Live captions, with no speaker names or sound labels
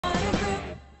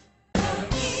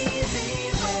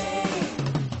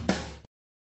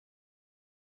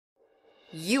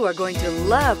You are going to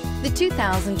love the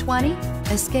 2020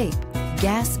 Escape.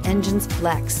 Gas engines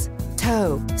flex,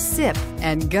 tow, sip,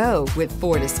 and go with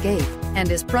Ford Escape, and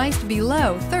is priced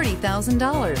below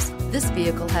 $30,000. This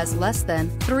vehicle has less than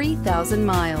 3,000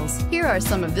 miles. Here are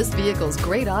some of this vehicle's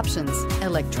great options: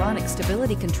 electronic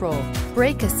stability control,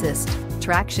 brake assist,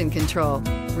 traction control,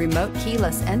 remote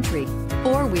keyless entry,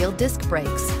 four-wheel disc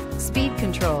brakes, speed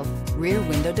control, rear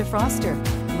window defroster,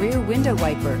 rear window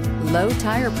wiper, low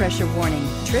tire pressure warning,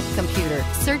 trip computer.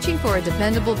 Searching for a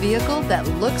dependable vehicle that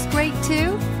looks great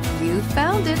too? You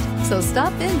found it, so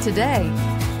stop in today.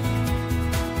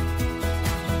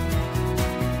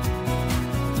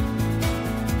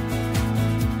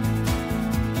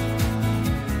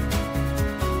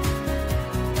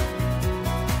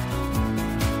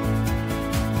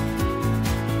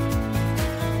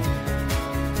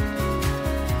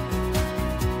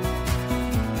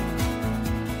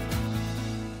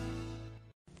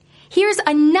 Here's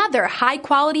another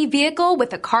high-quality vehicle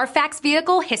with a Carfax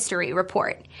Vehicle History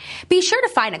Report. Be sure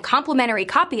to find a complimentary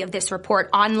copy of this report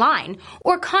online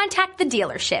or contact the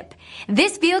dealership.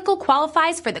 This vehicle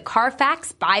qualifies for the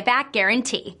Carfax Buyback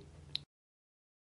Guarantee.